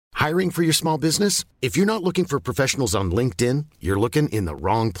Hiring for your small business? If you're not looking for professionals on LinkedIn, you're looking in the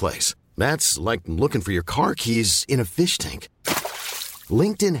wrong place. That's like looking for your car keys in a fish tank.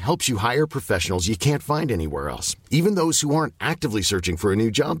 LinkedIn helps you hire professionals you can't find anywhere else, even those who aren't actively searching for a new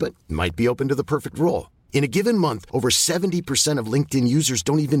job but might be open to the perfect role. In a given month, over 70% of LinkedIn users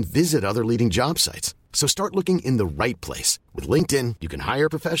don't even visit other leading job sites. So start looking in the right place. With LinkedIn, you can hire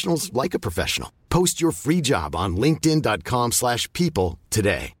professionals like a professional. Post your free job on linkedin.com/people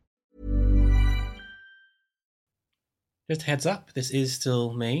today. Just a heads up, this is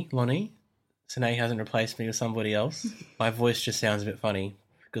still me, Lonnie. Sine hasn't replaced me with somebody else. My voice just sounds a bit funny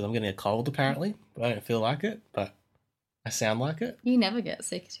because I'm getting a cold apparently, but I don't feel like it, but I sound like it. You never get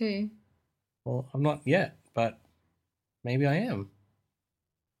sick too. Well, I'm not yet, but maybe I am.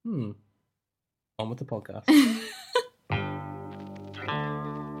 On with the podcast.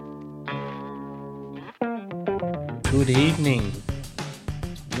 Good evening.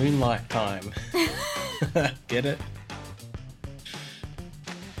 Moonlight time. Get it?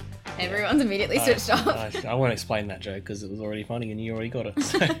 Everyone's immediately switched off. I won't explain that joke because it was already funny and you already got it.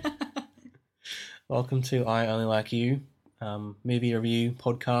 So. Welcome to I Only Like You, movie review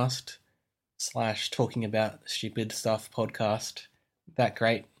podcast / talking about stupid stuff podcast. That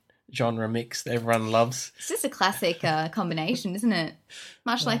great genre mix that everyone loves. It's just a classic combination, isn't it?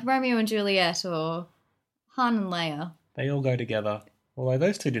 Much like Romeo and Juliet or Han and Leia. They all go together. Although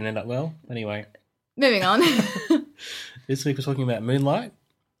those two didn't end up well. Anyway. Moving on. This week we're talking about Moonlight,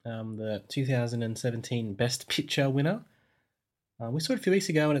 the 2017 Best Picture winner. We saw it a few weeks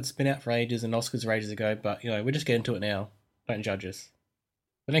ago and it's been out for ages and Oscars were ages ago, but we're just getting to it now. Don't judge us.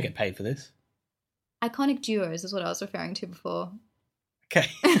 We don't get paid for this. Iconic duos is what I was referring to before. Okay.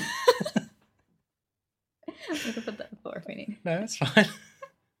 We can put that before if we need. No, that's fine.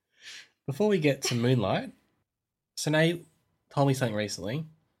 Before we get to Moonlight, Sine told me something recently,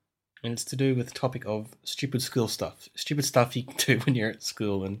 and it's to do with the topic of stupid school stuff. Stupid stuff you can do when you're at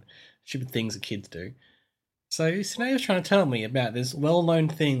school and stupid things that kids do. So Sine was trying to tell me about this well-known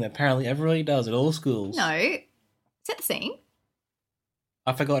thing that apparently everybody does at all schools. No. Set the scene.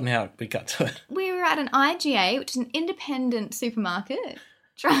 I've forgotten how we got to it. We were at an IGA, which is an independent supermarket,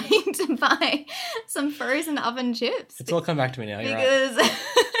 trying to buy some frozen oven chips. It's all come back to me now, you're right. Because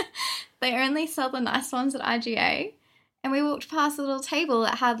they only sell the nice ones at IGA. And we walked past a little table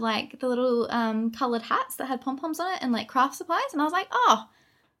that had, like, the little coloured hats that had pom-poms on it and, like, craft supplies. And I was like, oh,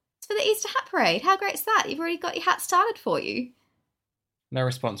 it's for the Easter Hat Parade. How great's that? You've already got your hat started for you. No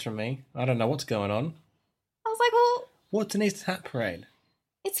response from me. I don't know what's going on. I was like, well... What's an Easter Hat Parade?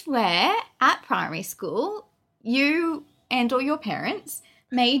 It's where, at primary school, you and or your parents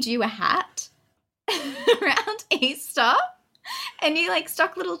made you a hat around Easter. And you, like,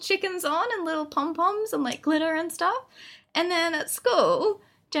 stuck little chickens on and little pom-poms and, like, glitter and stuff. And then at school,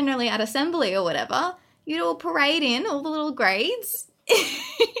 generally at assembly or whatever, you'd all parade in, all the little grades.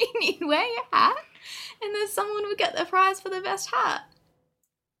 You'd wear your hat. And then someone would get the prize for the best hat.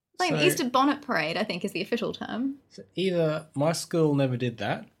 Like an Easter bonnet parade, I think, is the official term. So either my school never did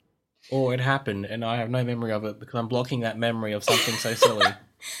that, or it happened and I have no memory of it because I'm blocking that memory of something so silly.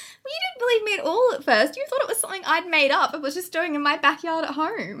 You didn't believe me at all at first. You thought it was something I'd made up. I was just doing in my backyard at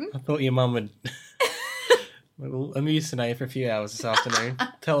home. I thought your mum would amuse Sine for a few hours this afternoon.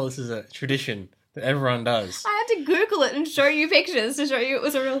 Tell us this is a tradition that everyone does. I had to Google it and show you pictures to show you it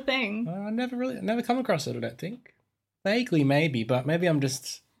was a real thing. I never come across it, I don't think. Vaguely, maybe, but maybe I'm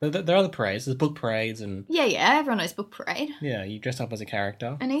just... There are other parades. There's book parades and... Yeah, everyone knows book parade. Yeah, you dress up as a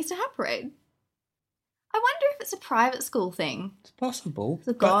character. An Easter hat parade. I wonder if it's a private school thing. It's possible.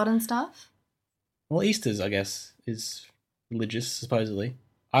 The God and stuff. Well, Easter's, I guess, is religious, supposedly.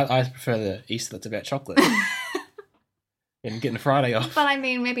 I prefer the Easter that's about chocolate. And getting Friday off. But I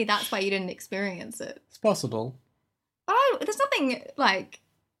mean, maybe that's why you didn't experience it. It's possible. But there's nothing, like,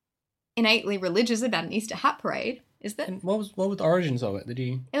 innately religious about an Easter hat parade, is there? And what was the origins of it?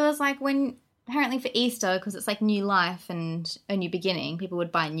 It was like when, apparently for Easter, because it's like new life and a new beginning, people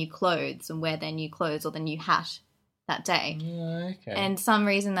would buy new clothes and wear their new clothes or their new hat that day. Okay. And some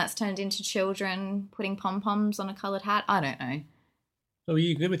reason that's turned into children putting pom-poms on a coloured hat. I don't know. So were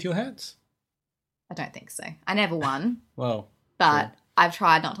you good with your hats? I don't think so. I never won. Well. But sure. I've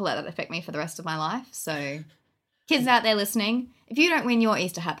tried not to let that affect me for the rest of my life. So kids out there listening, if you don't win your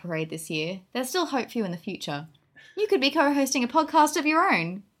Easter hat parade this year, there's still hope for you in the future. You could be co-hosting a podcast of your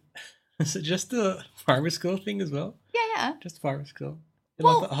own. Is it just a primary school thing as well? Yeah. Just primary school.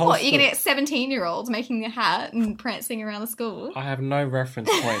 Well, what, you're going to get 17-year-olds making a hat and prancing around the school? I have no reference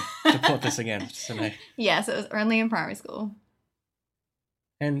point to put this against. So no. Yes, it was only in primary school.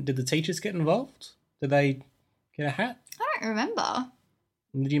 And did the teachers get involved? Did they get a hat? I don't remember.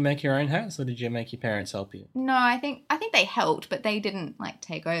 Did you make your own hats, or did you make your parents help you? No, I think they helped, but they didn't like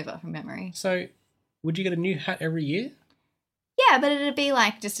take over from memory. So, would you get a new hat every year? Yeah, but it'd be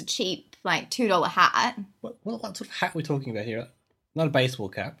like just a cheap like $2 hat. What sort of hat are we talking about here? Not a baseball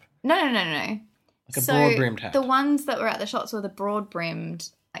cap. No. Like a broad-brimmed hat. The ones that were at the shops were the broad-brimmed,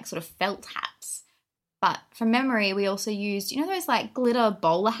 like sort of felt hats. But from memory, we also used, those like glitter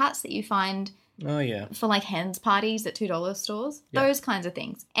bowler hats that you find Oh, yeah. for like hens parties at $2 stores? Yep. Those kinds of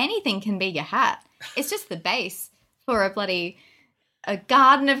things. Anything can be your hat. It's just the base for a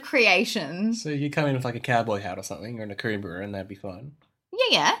garden of creation. So you come in with like a cowboy hat or something, or an Akubra, and that'd be fine.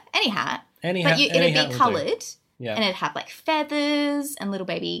 Yeah, any hat. Any But hat. it'd hat be will coloured. do. Yeah. And it'd have like feathers and little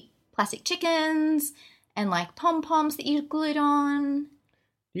baby plastic chickens and like pom-poms that you glued on.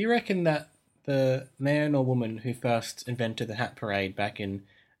 Do you reckon that the man or woman who first invented the hat parade back in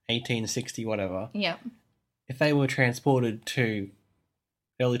 1860 whatever, Yep. if they were transported to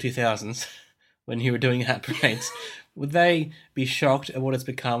early 2000s when you were doing hat parades, would they be shocked at what has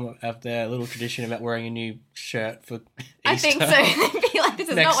become of their little tradition about wearing a new shirt for Easter? I think so. They'd be like, this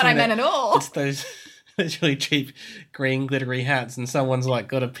is Next not what I thing meant at all. It's those really cheap green glittery hats, and someone's like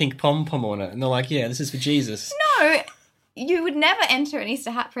got a pink pom-pom on it, and they're like, yeah, this is for Jesus. No, you would never enter an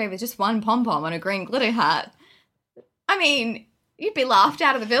Easter hat parade with just one pom-pom on a green glitter hat. I mean, you'd be laughed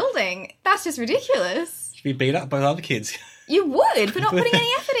out of the building. That's just ridiculous. Should be beat up by the other kids. You would, for not putting any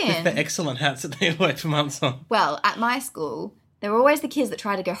effort With the in. excellent hats that they worked for months on. Well, at my school, there were always the kids that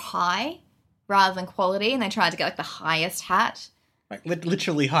tried to go high rather than quality, and they tried to get like the highest hat. Like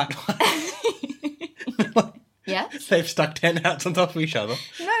literally height. Yeah? They've stuck 10 hats on top of each other.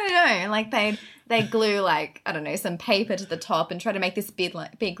 No. Like they glue like, I don't know, some paper to the top and try to make this big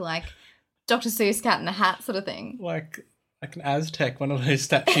like Dr. Seuss cat in a hat sort of thing. Like an Aztec, one of those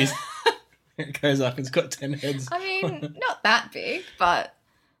statues. It goes up, it's got 10 heads. I mean, not that big, but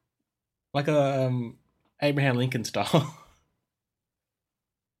Like a Abraham Lincoln style.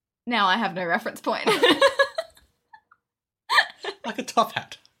 now I have no reference point. Like a top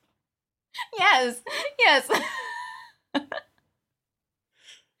hat. Yes.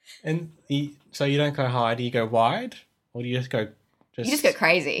 And so you don't go high, do you go wide? Or do you just go... You just go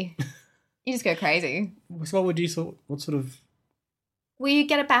crazy. So what sort of... Will you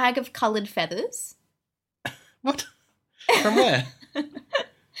get a bag of coloured feathers? What? From where?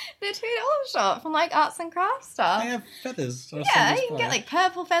 The $2 shop from like arts and crafts stuff. They have feathers. Yeah, you can get like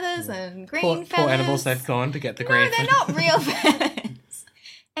purple feathers and green feathers. Poor animals, they've gone to get the green No, they're not real feathers.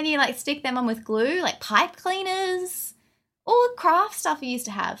 And you like stick them on with glue, like pipe cleaners. All the craft stuff we used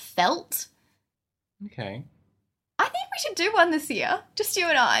to have. Felt. Okay. I think we should do one this year. Just you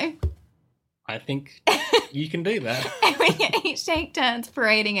and I. I think you can do that. And we can each take turns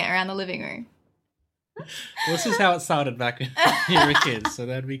parading it around the living room. Well, this is how it started back when you were kids, so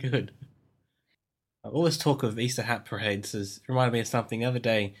that'd be good. All this talk of Easter hat parades has reminded me of something. The other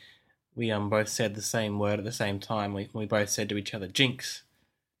day, we both said the same word at the same time. We both said to each other, jinx.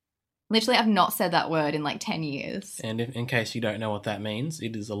 Literally, I've not said that word in like 10 years. And in case you don't know what that means,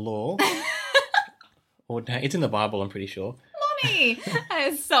 it is a law. It's in the Bible, I'm pretty sure. Lonnie! That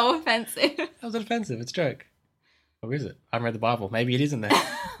is so offensive. How is it offensive? It's a joke. Or is it? I haven't read the Bible. Maybe it is in there.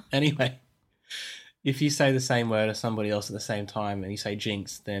 Anyway, if you say the same word as somebody else at the same time and you say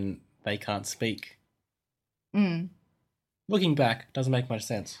jinx, then they can't speak. Mm. Looking back, doesn't make much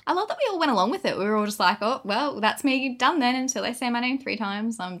sense. I love that we all went along with it. We were all just like, oh, well, that's me done then until they say my name 3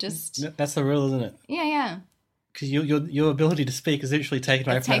 times. I'm just... That's the rule, isn't it? Yeah. Because your ability to speak is literally taken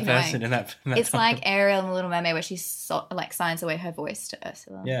away from that person in that It's time. like Ariel in The Little Mermaid where she signs away her voice to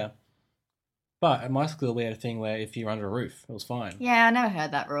Ursula. Yeah. But at my school, we had a thing where if you were under a roof, it was fine. Yeah, I never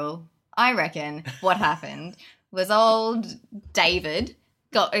heard that rule. I reckon what happened was old David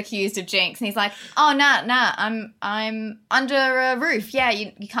got accused of jinx, and he's like, "Oh, nah, I'm under a roof. Yeah,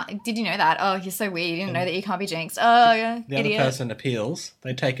 you can't. Did you know that? Oh, you're so weird. You didn't know that you can't be jinxed. Oh, yeah, The idiot." other person appeals.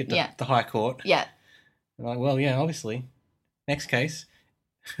 They take it to the High Court. Yeah. They're like, well, yeah, obviously. Next case,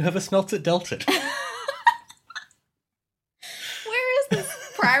 whoever smelt it dealt it. Where is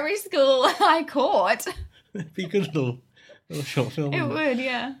this primary school high court? It'd be a good little short film. It wouldn't would,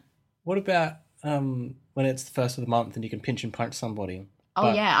 yeah. What about when it's the first of the month and you can pinch and punch somebody? Oh,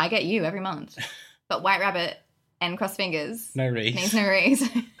 But yeah, I get you every month. But White Rabbit and cross fingers no reason. needs no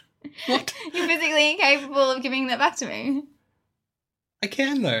reason. What? You're physically incapable of giving that back to me. I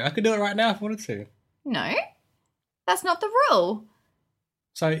can, though. I could do it right now if I wanted to. No, that's not the rule.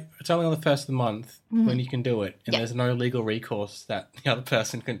 So it's only on the first of the month when you can do it, and Yeah. there's no legal recourse that the other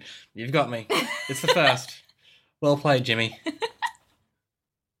person can... You've got me. It's the first. Well played, Jimmy.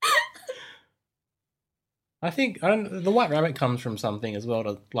 I think the White Rabbit comes from something as well,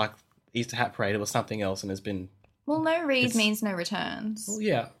 to like Easter Hat Parade. It was something else, and has been. Well, no read means no returns. Well,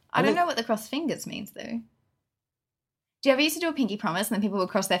 yeah. I don't know what the crossed fingers means, though. Do you ever used to do a pinky promise and then people would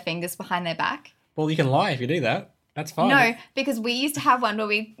cross their fingers behind their back? Well, you can lie if you do that. That's fine. No, because we used to have one where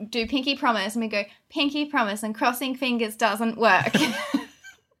we do pinky promise and we go, pinky promise, and crossing fingers doesn't work.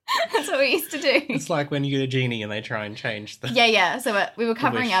 That's what we used to do. It's like when you get a genie and they try and change the... Yeah. So we were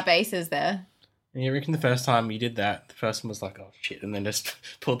covering our bases there. And you reckon the first time you did that, the person was like, oh, shit, and then just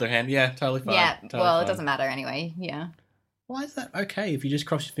pulled their hand. Yeah, totally fine. Yeah, totally well, fine. it doesn't matter anyway, yeah. Why is that okay if you just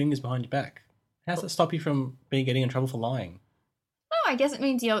cross your fingers behind your back? How does that stop you from getting in trouble for lying? Oh, I guess it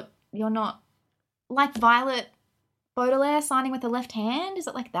means you're not... Like Violet Baudelaire signing with the left hand? Is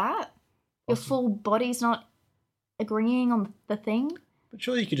it like that? Your full body's not agreeing on the thing? But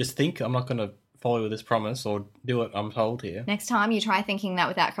surely you could just think, I'm not going to follow this promise or do what I'm told here. Next time you try thinking that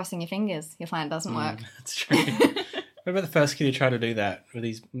without crossing your fingers, you'll find it doesn't work. That's true. Remember the first kid who tried to do that, with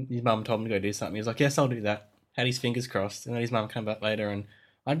his mum told him to go do something. He was like, yes, I'll do that. Had his fingers crossed, and then his mum came back later and,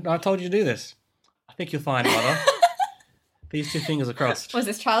 I told you to do this. I think you'll find, Mother. These two fingers are crossed. Was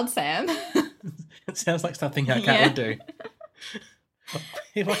this child Sam? It sounds like something our cat would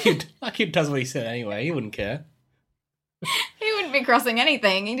do. My kid does what he said anyway. He wouldn't care. He wouldn't be crossing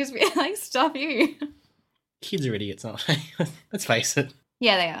anything. He'd just be like, stop you. Kids are idiots, aren't they? Let's face it.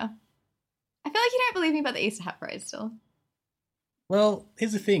 Yeah, they are. I feel like you don't believe me about the Easter Hat Parade still. Well,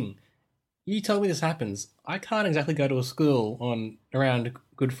 here's the thing. You told me this happens. I can't exactly go to a school around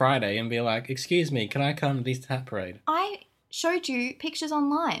Good Friday and be like, excuse me, can I come to the Easter Hat Parade? I showed you pictures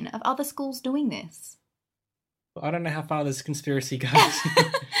online of other schools doing this. I don't know how far this conspiracy goes.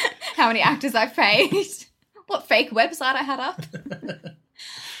 How many actors I've paid. What fake website I had up.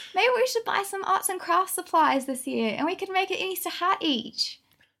 Maybe we should buy some arts and crafts supplies this year and we could make an Easter hat each.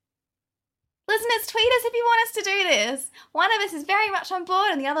 Listeners, tweet us if you want us to do this. One of us is very much on board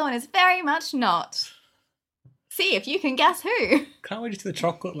and the other one is very much not. See if you can guess who. Can't we just do the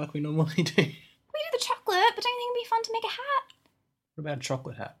chocolate like we normally do? We do the chocolate, but don't you think it'd be fun to make a hat? What about a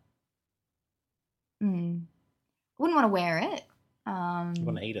chocolate hat? Wouldn't want to wear it. You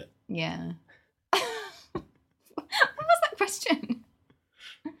want to eat it? Yeah. What was that question?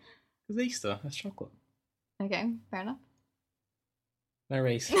 It's Easter. That's chocolate. Okay, fair enough. No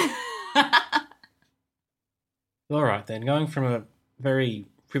race. All right, then. Going from a very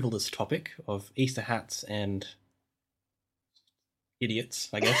frivolous topic of Easter hats and idiots,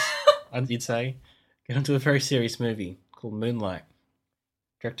 I guess, you'd say, get into a very serious movie called Moonlight,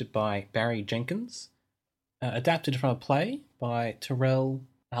 directed by Barry Jenkins, adapted from a play by Terrell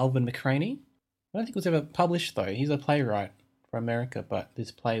Alvin McCraney. I don't think it was ever published, though. He's a playwright for America, but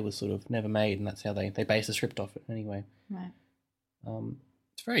this play was sort of never made, and that's how they based the script off it anyway. Right.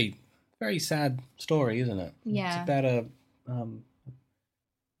 It's a very, very sad story, isn't it? Yeah. It's about a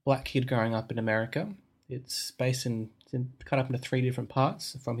black kid growing up in America. It's cut up into 3 different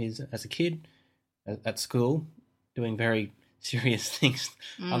parts from his as a kid, at school, doing very serious things.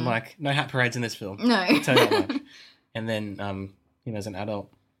 Unlike no hat parades in this film. No. I'll tell you that much. And then, as an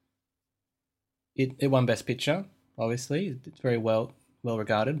adult, it won Best Picture. Obviously, it's very well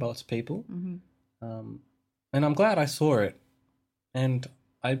regarded by lots of people. Mm-hmm. And I'm glad I saw it, and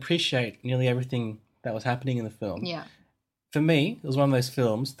I appreciate nearly everything that was happening in the film. Yeah. For me, it was one of those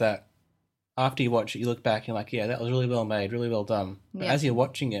films that after you watch it, you look back and you're like, yeah, that was really well made, really well done. But as you're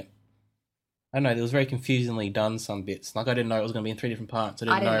watching it, I don't know, it was very confusingly done, some bits. Like, I didn't know it was going to be in 3 different parts. I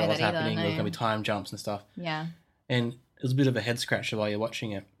didn't know what was happening. There was going to be time jumps and stuff. Yeah. And it was a bit of a head scratcher while you're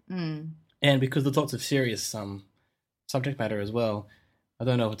watching it. And because there's lots of serious subject matter as well, I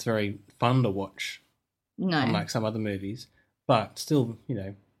don't know if it's very fun to watch. No. Unlike some other movies. But still,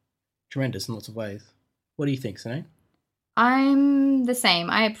 tremendous in lots of ways. What do you think, Sinead? I'm the same.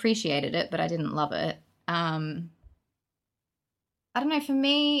 I appreciated it, but I didn't love it. I don't know. For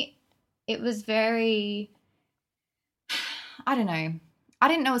me, it was very... I don't know. I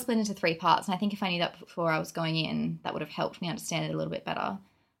didn't know it was split into 3 parts, and I think if I knew that before I was going in, that would have helped me understand it a little bit better.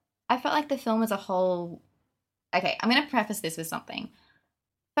 I felt like the film as a whole... Okay, I'm going to preface this with something.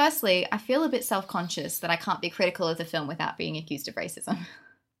 Firstly, I feel a bit self-conscious that I can't be critical of the film without being accused of racism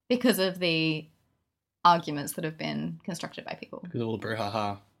because of the arguments that have been constructed by people. Because of all the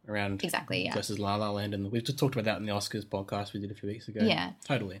brouhaha around exactly, yeah. versus La La Land, and we've just talked about that in the Oscars podcast we did a few weeks ago. Yeah.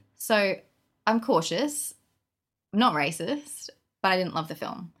 Totally. So I'm cautious. I'm not racist, but I didn't love the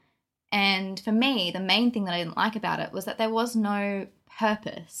film. And for me, the main thing that I didn't like about it was that there was no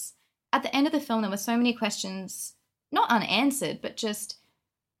purpose. At the end of the film, there were so many questions, not unanswered, but just...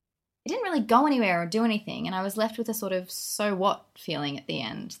 it didn't really go anywhere or do anything, and I was left with a sort of so what feeling at the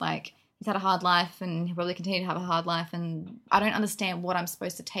end. Like, he's had a hard life and he'll probably continue to have a hard life, and I don't understand what I'm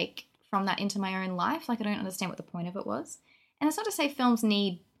supposed to take from that into my own life. Like, I don't understand what the point of it was. And it's not to say films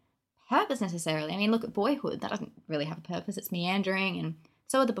need purpose necessarily. I mean, look at Boyhood. That doesn't really have a purpose. It's meandering, and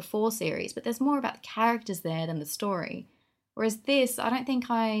so are the Before series, but there's more about the characters there than the story. Whereas this, I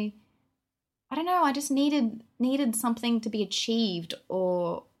don't know, I just needed something to be achieved,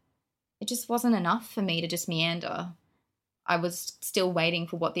 or it just wasn't enough for me to just meander. I was still waiting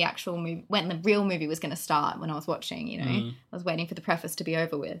for what the actual movie, when the real movie was going to start when I was watching, you know. I was waiting for the preface to be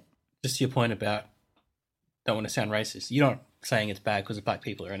over with. Just your point about, don't want to sound racist, you're not saying it's bad because black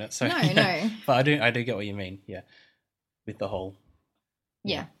people are in it. So No. But I do get what you mean, yeah, with the whole...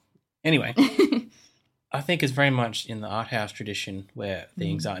 Yeah. Anyway, I think it's very much in the art house tradition where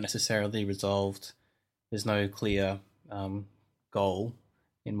things aren't necessarily resolved. There's no clear goal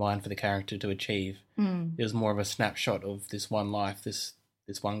in mind for the character to achieve. It was more of a snapshot of this one life this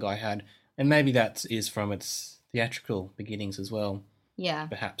one guy had, and maybe that is from its theatrical beginnings as well. Yeah.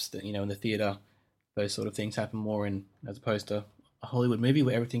 Perhaps that, you know, in the theatre, those sort of things happen more in, as opposed to a Hollywood movie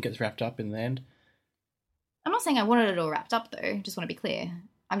where everything gets wrapped up in the end. I'm not saying I wanted it all wrapped up, though. Just want to be clear.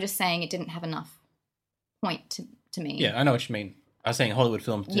 I'm just saying it didn't have enough point to me. Yeah, I know what you mean. I was saying Hollywood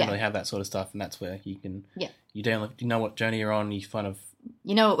films generally have that sort of stuff, and that's where you can... Yeah. You know what journey you're on, you kind of...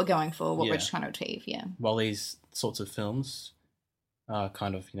 You know what we're going for, what we're trying to achieve, yeah. While these sorts of films are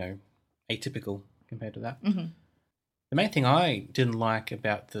kind of, you know, atypical compared to that. Mm-hmm. The main thing I didn't like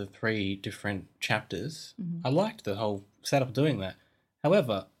about the 3 different chapters, I liked the whole setup of doing that.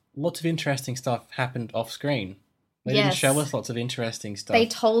 However, lots of interesting stuff happened off screen. They didn't show us lots of interesting stuff. They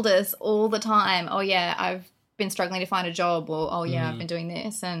told us all the time, oh yeah, I've been struggling to find a job, or oh yeah, I've been doing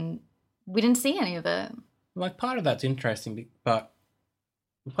this, and we didn't see any of it. Like, part of that's interesting, but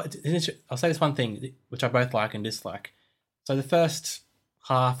I'll say this one thing, which I both like and dislike. So the first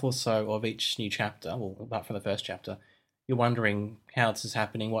half or so of each new chapter, well, apart from the first chapter, you're wondering how this is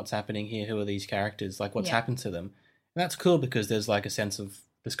happening, what's happening here, who are these characters, like what's happened to them. And that's cool because there's like a sense of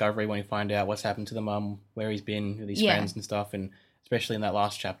discovery when you find out what's happened to the mum, where he's been with his friends and stuff, and especially in that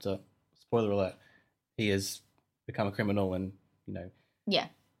last chapter, spoiler alert, he has become a criminal, and, you know... Yeah.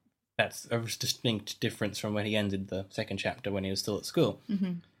 That's a distinct difference from when he ended the second chapter when he was still at school.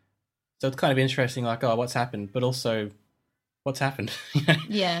 Mm-hmm. So it's kind of interesting, like, oh, what's happened? But also, what's happened?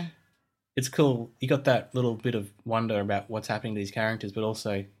 Yeah. It's cool. You got that little bit of wonder about what's happening to these characters, but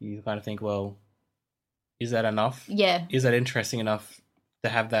also you kind of think, well, is that enough? Yeah. Is that interesting enough to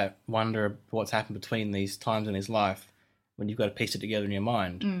have that wonder of what's happened between these times in his life when you've got to piece it together in your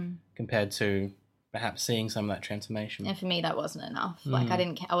mind compared to perhaps seeing some of that transformation? And for me, that wasn't enough. Like,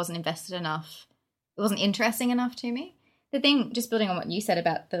 I wasn't invested enough. It wasn't interesting enough to me. The thing, just building on what you said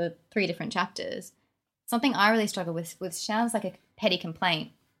about the 3 different chapters, something I really struggle with, which sounds like a petty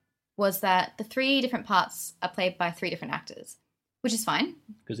complaint, was that the 3 different parts are played by 3 different actors, which is fine.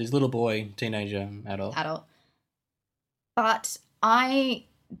 Because he's little boy, teenager, adult. But I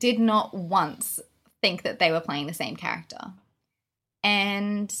did not once think that they were playing the same character.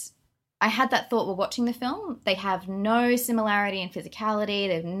 And I had that thought while watching the film. They have no similarity in physicality.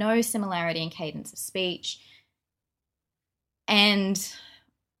 They have no similarity in cadence of speech. And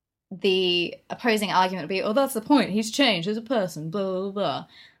the opposing argument would be, oh, that's the point. He's changed as a person, blah, blah, blah. But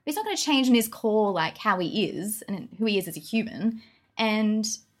he's not going to change in his core, like, how he is and who he is as a human. And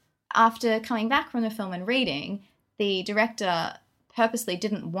after coming back from the film and reading, the director purposely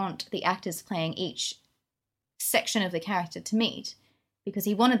didn't want the actors playing each section of the character to meet, because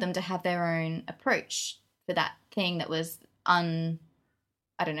he wanted them to have their own approach for that thing that was untouched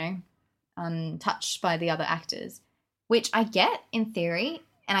by the other actors, which I get in theory,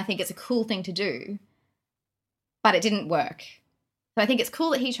 and I think it's a cool thing to do, but it didn't work. So I think it's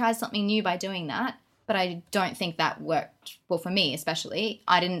cool that he tries something new by doing that, but I don't think that worked. Well, for me especially,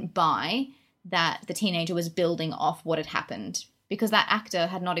 I didn't buy that the teenager was building off what had happened, because that actor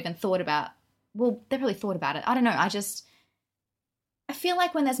had not even thought about, well, they probably thought about it. I don't know. I feel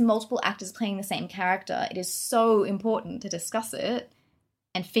like when there's multiple actors playing the same character, it is so important to discuss it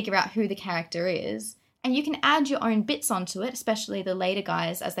and figure out who the character is. And you can add your own bits onto it, especially the later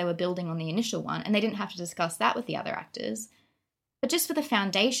guys as they were building on the initial one, and they didn't have to discuss that with the other actors. But just for the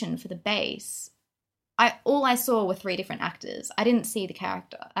foundation, for the base, all I saw were 3 different actors. I didn't see the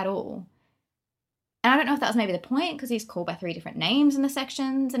character at all. And I don't know if that was maybe the point, because he's called by 3 different names in the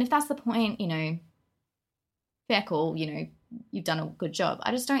sections. And if that's the point, you know, fair call, you know, you've done a good job.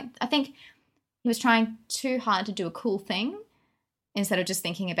 I think he was trying too hard to do a cool thing instead of just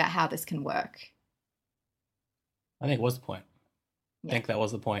thinking about how this can work. I think it was the point. Yeah. I think that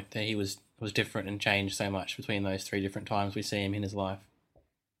was the point, that he was different and changed so much between those 3 different times we see him in his life.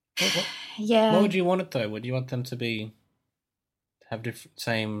 Yeah. What would you want it though? Would you want them to have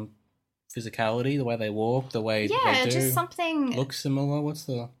same physicality, the way they walk, the way Yeah, they do, just something. look similar? What's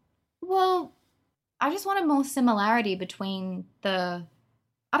the? Well, I just wanted more similarity between the.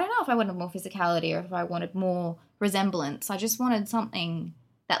 I don't know if I wanted more physicality or if I wanted more resemblance. I just wanted something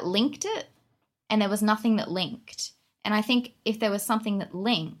that linked it, and there was nothing that linked. And I think if there was something that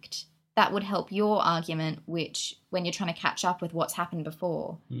linked, that would help your argument, which when you're trying to catch up with what's happened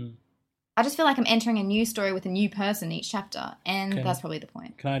before. I just feel like I'm entering a new story with a new person each chapter, and that's probably the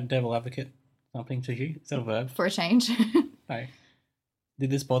point. Can I devil advocate something to you? Is that a verb? For a change. No. Did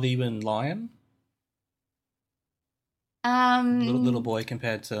this bother you in Lion? Little boy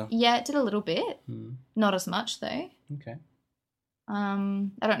compared to... Yeah, it did a little bit. Not as much, though. Okay.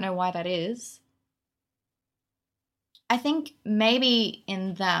 I don't know why that is. I think maybe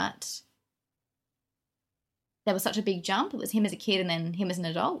in that there was such a big jump. It was him as a kid and then him as an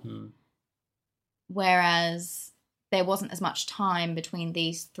adult. Whereas there wasn't as much time between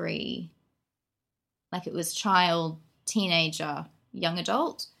these three. Like it was child, teenager, young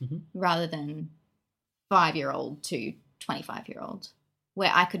adult, rather than 5-year-old to 25-year-old,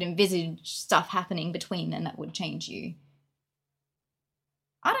 where I could envisage stuff happening between them that would change you.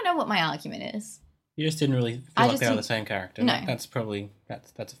 I don't know what my argument is. You just didn't really feel like they were the same character. No. That's probably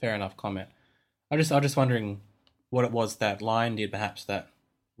that's a fair enough comment. I'm just wondering what it was that Lion did perhaps that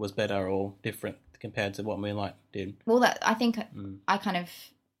was better or different compared to what Moonlight did. Well, I think I kind of,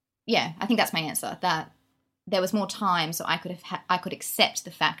 I think that's my answer. That there was more time, so I could accept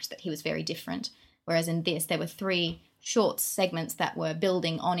the fact that he was very different. Whereas in this, there were 3 short segments that were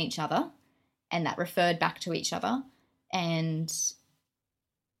building on each other, and that referred back to each other, and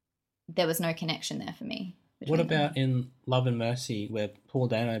there was no connection there for me. What about in Love and Mercy, where Paul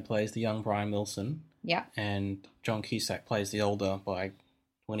Dano plays the young Brian Wilson, and John Cusack plays the older by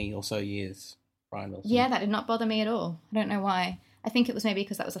 20 or so years Brian Wilson? Yeah, that did not bother me at all. I don't know why. I think it was maybe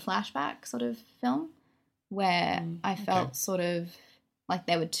because that was a flashback sort of film, where I felt sort of like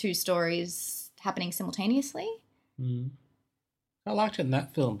there were 2 stories happening simultaneously. I liked it in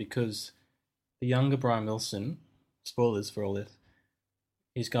that film because the younger Brian Wilson, spoilers for all this,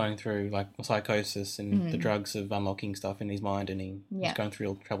 he's going through like psychosis and the drugs of unlocking stuff in his mind, and he's going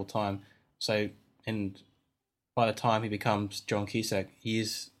through a troubled time. So, and by the time he becomes John Cusack, he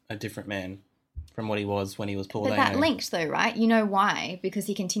is a different man from what he was when he was Paul Dano. But that linked though, right? You know why? Because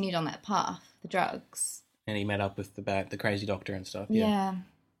he continued on that path, the drugs. And he met up with the crazy doctor and stuff. Yeah.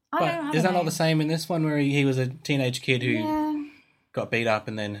 But is that not the same in this one where he was a teenage kid who got beat up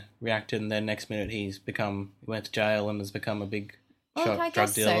and then reacted, and then next minute he went to jail and has become a big drug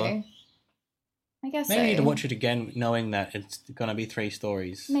dealer? So. I guess Maybe so. you need to watch it again knowing that it's going to be 3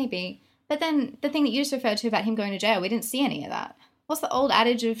 stories. Maybe. But then the thing that you just referred to about him going to jail, we didn't see any of that. What's the old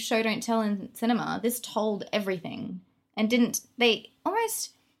adage of show don't tell in cinema? This told everything. And they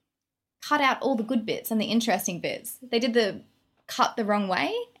almost cut out all the good bits and the interesting bits. They did the cut the wrong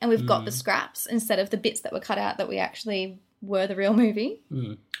way, and we've got the scraps instead of the bits that were cut out that we actually were the real movie.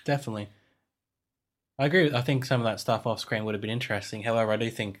 Definitely. I agree. I think some of that stuff off screen would have been interesting. However, I do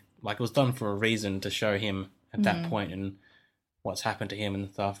think like it was done for a reason to show him at that point and what's happened to him and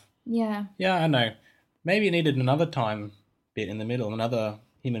stuff. Yeah. Yeah, I know. Maybe it needed another time bit in the middle, another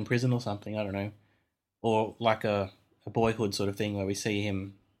him in prison or something, I don't know. Or like a Boyhood sort of thing where we see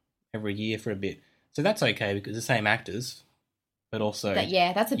him every year for a bit. So that's okay because the same actors, but also...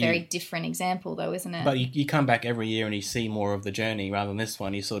 that's a very different example though, isn't it? But you come back every year and you see more of the journey rather than this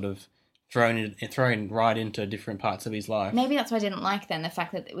one. He's sort of thrown right into different parts of his life. Maybe that's what I didn't like then, the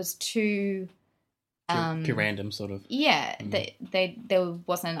fact that it was too random sort of. Yeah, there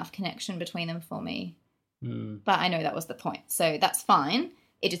wasn't enough connection between them for me. But I know that was the point, so that's fine.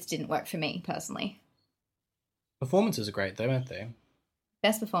 It just didn't work for me personally. Performances are great though, aren't they?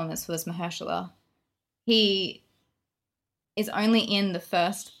 Best performance was Mahershala. He is only in the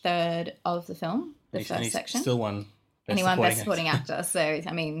first third of the film, first section. Still won Best Supporting Actor. So,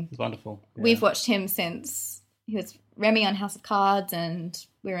 I mean... It's wonderful. Yeah. We've watched him since he was Remy on House of Cards, and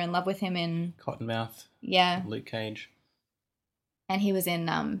we were in love with him in... Cottonmouth. Yeah. Luke Cage. And he was in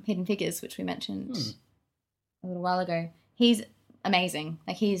Hidden Figures, which we mentioned a little while ago. He's amazing.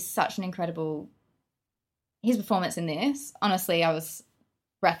 Like, he's such an incredible... His performance in this, honestly, I was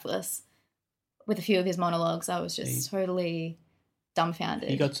breathless. With a few of his monologues, I was just totally dumbfounded.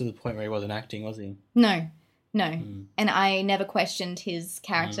 He got to the point where he wasn't acting, was he? No. And I never questioned his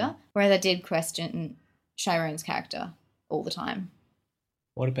character, whereas I did question Chiron's character all the time.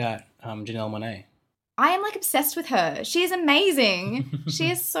 What about Janelle Monáe? I am, like, obsessed with her. She is amazing. She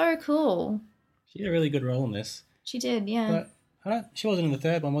is so cool. She had a really good role in this. She did, yeah. But She wasn't in the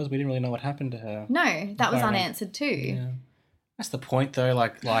third one, was we? Didn't really know what happened to her. No, that was Quite right. unanswered too. Yeah. That's the point, though.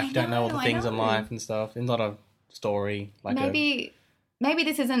 Like life, you don't know all the things in life and stuff. It's not a story. Like maybe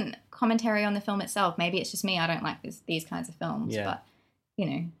this isn't commentary on the film itself. Maybe it's just me. I don't like these kinds of films. Yeah. But, you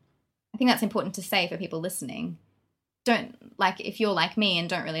know, I think that's important to say for people listening. Don't, like, if you're like me and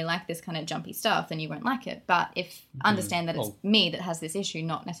don't really like this kind of jumpy stuff, then you won't like it. But understand that it's me that has this issue,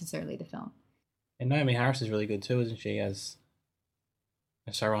 not necessarily the film. And Naomi Harris is really good too, isn't she, as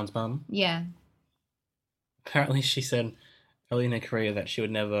Sharon's mum? Yeah. Apparently she said early in her career that she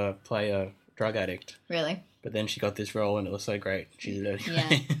would never play a drug addict. Really? But then she got this role and it was so great. She did it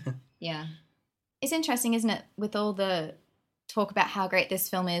anyway. Yeah. Yeah. It's interesting, isn't it, with all the talk about how great this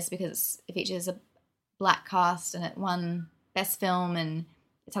film is because it features a black cast and it won Best Film and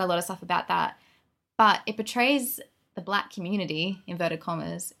it's had a lot of stuff about that. But it portrays the black community, inverted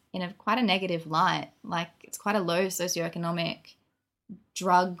commas, in quite a negative light. Like, it's quite a low socioeconomic,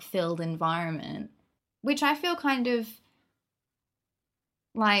 drug-filled environment, which I feel kind of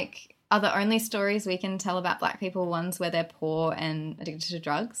like are the only stories we can tell about black people ones where they're poor and addicted to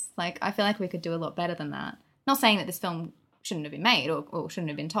drugs. Like, I feel like we could do a lot better than that. Not saying that this film shouldn't have been made or shouldn't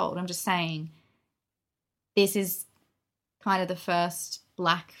have been told. I'm just saying this is kind of the first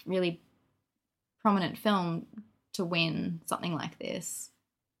black, really prominent film to win something like this.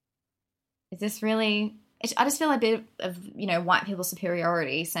 Is this really... I just feel a bit of, white people's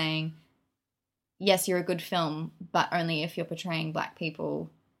superiority saying, yes, you're a good film, but only if you're portraying black people,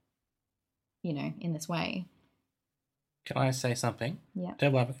 in this way. Can I say something? Yeah.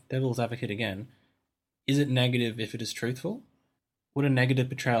 Devil's advocate again. Is it negative if it is truthful? Would a negative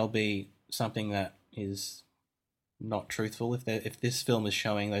portrayal be something that is not truthful? If this film is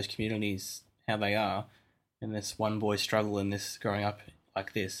showing those communities how they are, and this one boy's struggle in this growing up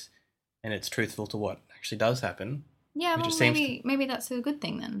like this, and it's truthful to what actually does happen. Yeah, well, maybe that's a good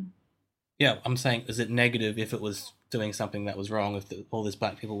thing then. Yeah, I'm saying, is it negative if it was doing something that was wrong, if all these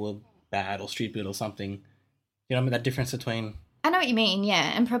black people were bad or stupid or something? You know what I mean? That difference between... I know what you mean,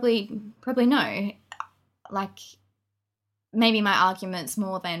 yeah, and probably no. Like, maybe my argument's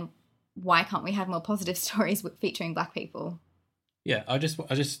more than why can't we have more positive stories featuring black people? Yeah, I just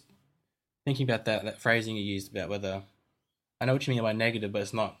thinking about that phrasing you used about whether... I know what you mean by negative, but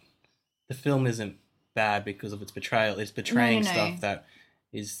it's not... The film isn't bad because of its portrayal. It's portraying stuff that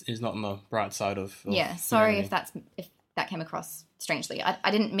is not on the bright side of yeah, sorry if that came across strangely. I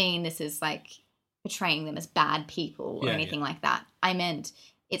didn't mean this is like portraying them as bad people or anything like that. I meant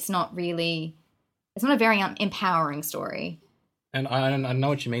it's not a very empowering story. And I know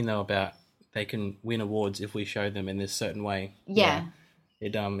what you mean though about they can win awards if we show them in this certain way. Yeah.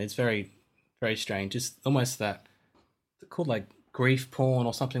 It's very, very strange. It's almost that it's called like grief porn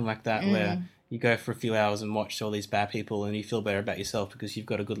or something like that, where you go for a few hours and watch all these bad people and you feel better about yourself because you've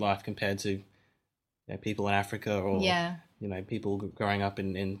got a good life compared to people in Africa or people growing up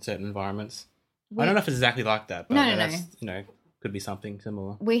in certain environments. I don't know if it's exactly like that, but that's could be something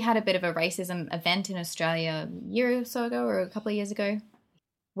similar. We had a bit of a racism event in Australia a year or so ago, or a couple of years ago,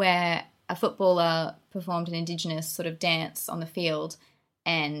 where a footballer performed an Indigenous sort of dance on the field,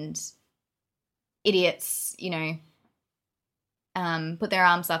 and idiots, put their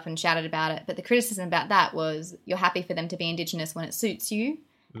arms up and shouted about it. But the criticism about that was, you're happy for them to be Indigenous when it suits you,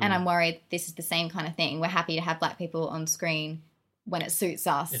 and I'm worried this is the same kind of thing. We're happy to have black people on screen when it suits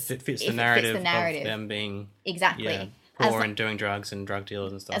us. If it fits the narrative of them being poor and doing drugs and drug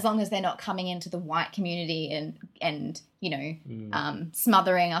dealers and stuff. As long as they're not coming into the white community and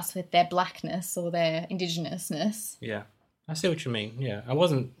smothering us with their blackness or their Indigenousness. Yeah, I see what you mean. Yeah, I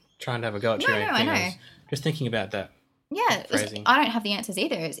wasn't trying to have a go at you or anything. I was just thinking about that. Yeah, I don't have the answers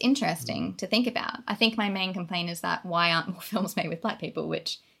either. It's interesting to think about. I think my main complaint is that why aren't more films made with black people,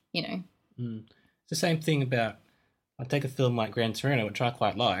 which, It's the same thing about, I take a film like Gran Torino, which I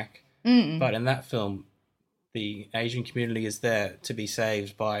quite like, but in that film, the Asian community is there to be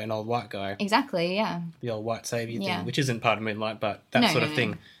saved by an old white guy. Exactly, yeah. The old white saviour thing, which isn't part of Moonlight, but that sort of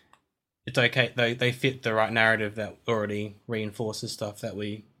thing. It's okay. They fit the right narrative that already reinforces stuff that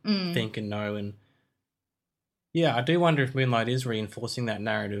we think and know. And yeah, I do wonder if Moonlight is reinforcing that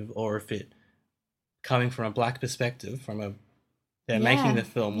narrative, or if it coming from a black perspective, they're making the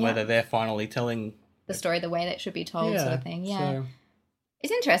film, whether they're finally telling the story the way that it should be told, sort of thing. Yeah. So,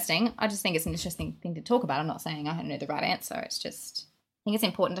 it's interesting. I just think it's an interesting thing to talk about. I'm not saying I know the right answer. It's just, I think it's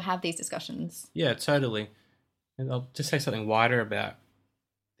important to have these discussions. Yeah, totally. And I'll just say something wider about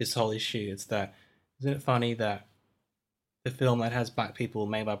this whole issue. It's that, isn't it funny that the film that has black people,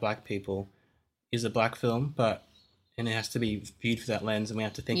 made by black people, is a black film, and it has to be viewed through that lens, and we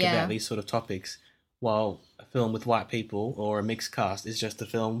have to think about these sort of topics. while a film with white people or a mixed cast is just a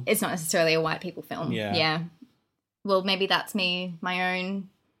film. It's not necessarily a white people film. Yeah. Yeah. Well, maybe that's me, my own,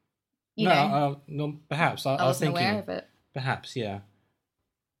 you know. No, perhaps. I I was wasn't thinking, aware of it. perhaps, yeah.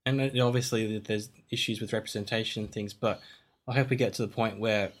 And obviously there's issues with representation and things, but I hope we get to the point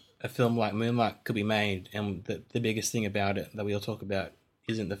where a film like Moonlight could be made, and the biggest thing about it that we all talk about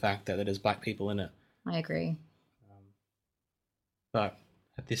isn't the fact that there's black people in it. I agree. But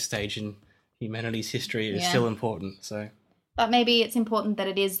at this stage in humanity's history, it's Yeah. still important. So But maybe it's important that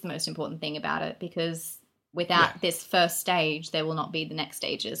it is the most important thing about it, because without Yeah. this first stage, there will not be the next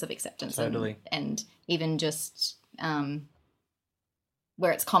stages of acceptance. Totally. And even just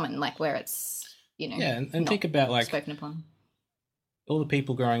where it's common, like where it's, you know, yeah, and not think about like spoken upon. all the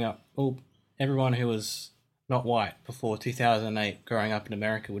people growing up, everyone who was not white before 2008 growing up in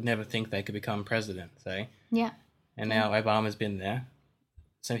America would never think they could become president, say. Yeah. And now Obama's been there.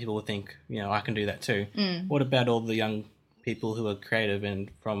 Some people would think, I can do that too. Mm. What about all the young people who are creative and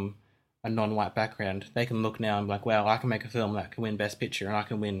from a non-white background? They can look now and be like, wow, I can make a film that can win Best Picture and I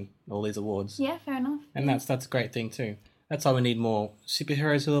can win all these awards. Yeah, fair enough. And that's a great thing too. That's why we need more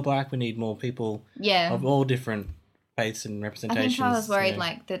superheroes who are black. We need more people Yeah. of all different faiths and I representations. think I was worried, you know.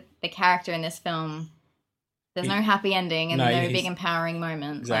 like, that the character in this film, there's He- no happy ending and No, no he's- big empowering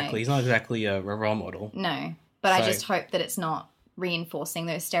moment. Exactly. Like, He's not exactly a role model. no. But I So- just hope that it's not reinforcing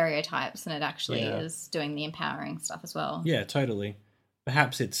those stereotypes and it actually Yeah. is doing the empowering stuff as well. Yeah, totally.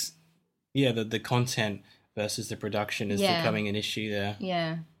 Perhaps it's, the content versus the production is Yeah. becoming an issue there.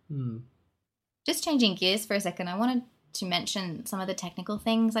 Yeah. Hmm. Just changing gears for a second, I wanted to mention some of the technical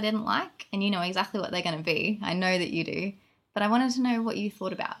things I didn't like, and you know exactly what they're going to be. I know that you do, but I wanted to know what you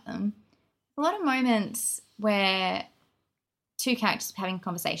thought about them. A lot of moments where two characters are having a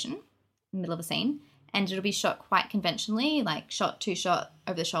conversation in the middle of a scene, and it'll be shot quite conventionally, like shot to shot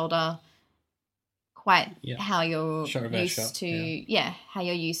over the shoulder, quite Yeah. how you're Shot reverse used shot, to, yeah. how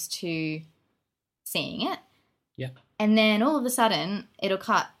you're used to seeing it. Yeah. And then all of a sudden, it'll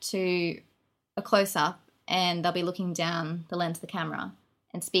cut to a close up, and they'll be looking down the lens of the camera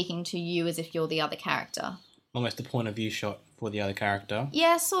and speaking to you as if you're the other character. Almost a point of view shot for the other character.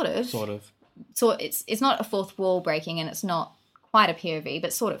 Yeah, sort of. Sort of. So it's not a fourth wall breaking, and it's not quite a POV,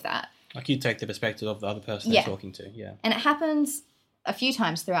 but sort of that. Like you take the perspective of the other person Yeah. they're talking to. Yeah. And it happens a few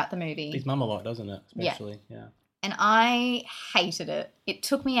times throughout the movie. His mum a lot, doesn't it? Yeah. Especially. Yeah. And I hated it. It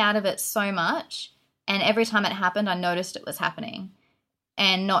took me out of it so much. And every time it happened, I noticed it was happening.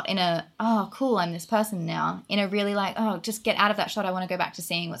 And not in a, oh, cool, I'm this person now. In a really like, oh, just get out of that shot. I want to go back to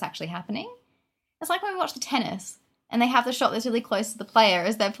seeing what's actually happening. It's like when we watch the tennis and they have the shot that's really close to the player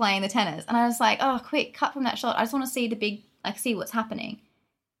as they're playing the tennis. And I was like, oh, quick, cut from that shot. I just want to see the big, like, see what's happening.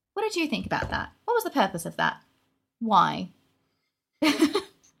 What did you think about that? What was the purpose of that? Why?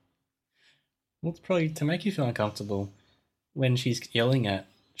 Well, it's probably to make you feel uncomfortable when she's yelling at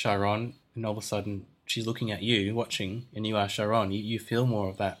Chiron and all of a sudden she's looking at you, watching, and you are Chiron. You feel more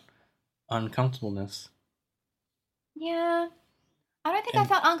of that uncomfortableness. Yeah. I don't think I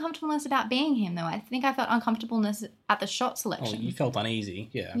felt uncomfortableness about being him, though. I think I felt uncomfortableness at the shot Oh, selection. you felt uneasy,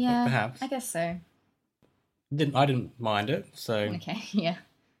 yeah. Yeah, Perhaps. I guess so. I didn't mind it, so Okay, yeah.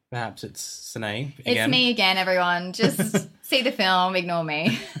 perhaps it's Sine It's again. me again, everyone. Just see the film, ignore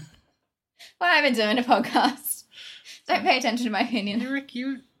me. What I've been doing a podcast. Don't pay attention to my opinion. Eric,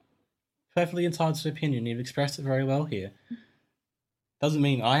 you're perfectly entitled to opinion. You've expressed it very well here. Doesn't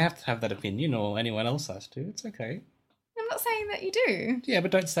mean I have to have that opinion or anyone else has to. It's okay. I'm not saying that you do. Yeah, but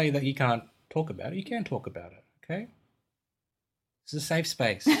don't say that you can't talk about it. You can talk about it, okay? This is a safe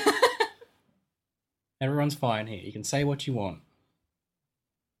space. Everyone's fine here. You can say what you want.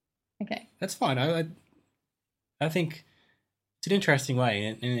 Okay. That's fine. I think it's an interesting way,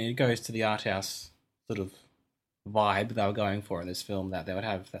 and it goes to the art house sort of vibe they were going for in this film, that they would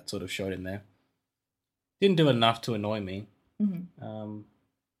have that sort of shot in there. Didn't do enough to annoy me. Mm-hmm.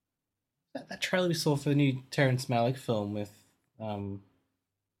 That trailer we saw for the new Terrence Malick film with I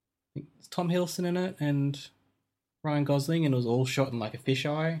think it's Tom Hiddleston in it and Ryan Gosling, and it was all shot in like a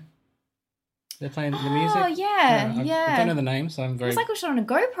fisheye. They're playing the music. Oh, yeah, I don't know the name, so I'm very. It's like it was shot on a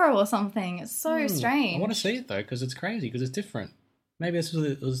GoPro or something. It's so strange. I want to see it though because it's crazy, because it's different. Maybe this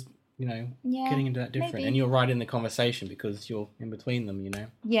was Yeah, getting into that different, maybe. and you're right in the conversation because you're in between them.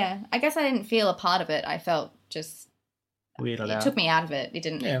 Yeah, I guess I didn't feel a part of it. I felt just Weirded it out. took me out of it. It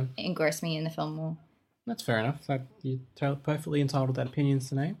didn't Yeah. engross me in the film more. That's fair enough. You're perfectly entitled to that opinion,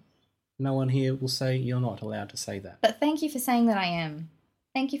 Sinead. No one here will say you're not allowed to say that. But thank you for saying that I am.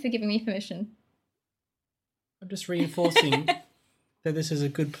 Thank you for giving me permission. I'm just reinforcing that this is a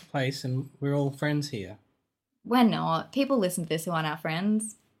good place and we're all friends here. We're not. People listen to this who aren't our friends.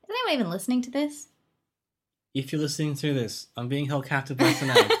 Is anyone even listening to this? if you're listening to this, I'm being held captive by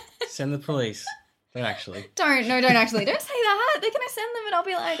Sinead. Send the police. Don't actually. Don't actually. Don't say that. They're going to send them and I'll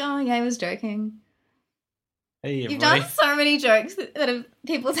be like, oh, yeah, I was joking. Hey, You've everybody. done so many jokes that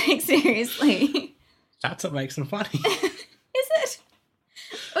people take seriously. That's what makes them funny. Is it?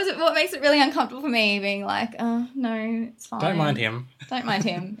 Or is it what makes it really uncomfortable for me being like, oh, no, it's fine. Don't mind him. Don't mind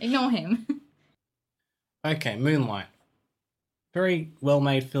him. Ignore him. Okay, Moonlight. Very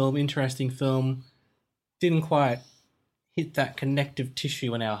well-made film, interesting film. Didn't quite hit that connective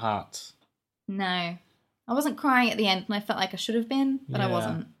tissue in our hearts. No. I wasn't crying at the end and I felt like I should have been, but I Yeah.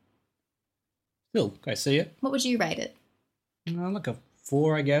 wasn't. Still, go see it. What would you rate it? Like a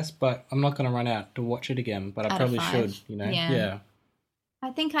 4, I guess, but I'm not going to run out to watch it again, but I Out of probably 5? should, Yeah.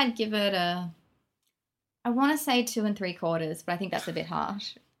 I think I'd give it I want to say 2 3/4, but I think that's a bit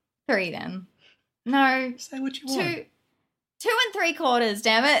harsh. 3 then. No. Say what you want. 2 3/4,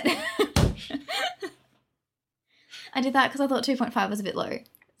 damn it. I did that because I thought 2.5 was a bit low.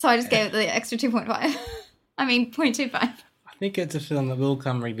 So I just gave it the extra 2.5. I mean, 0.25. I think it's a film that we'll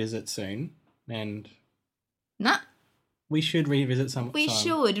come revisit soon, and Nah. we should revisit some. We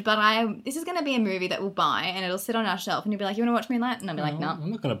should, but this is going to be a movie that we'll buy and it'll sit on our shelf and you'll be like, you want to watch Moonlight? And I'll be like, no.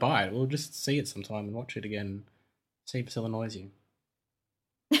 I'm not going to buy it. We'll just see it sometime and watch it again. See if it still annoys you.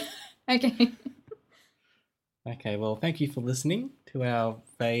 Okay. Okay, well, thank you for listening to our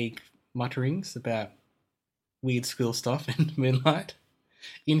vague mutterings about weird school stuff and Moonlight.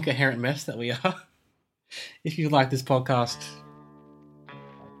 Incoherent mess that we are. If you like this podcast,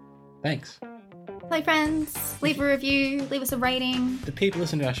 thanks. Play friends, leave a review, leave us a rating. The people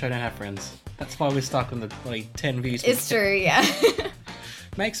listening to our show don't have friends. That's why we're stuck on the 10 views. It's true, yeah.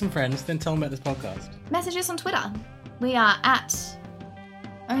 Make some friends, then tell them about this podcast. Message us on Twitter. We are at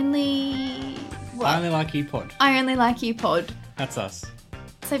only... What? I only like you pod. I only like you pod. That's us.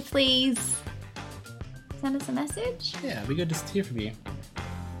 So please send us a message. Yeah, it'd be good to hear from you. See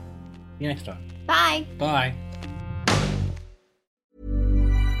you next time. Bye. Bye.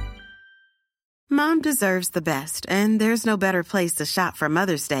 Mom deserves the best, and there's no better place to shop for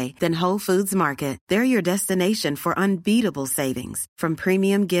Mother's Day than Whole Foods Market. They're your destination for unbeatable savings, from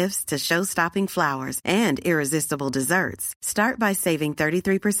premium gifts to show-stopping flowers and irresistible desserts. Start by saving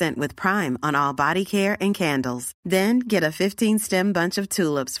 33% with Prime on all body care and candles. Then get a 15-stem bunch of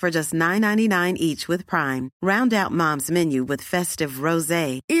tulips for just $9.99 each with Prime. Round out Mom's menu with festive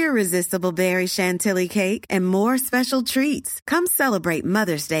rosé, irresistible berry chantilly cake, and more special treats. Come celebrate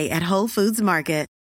Mother's Day at Whole Foods Market.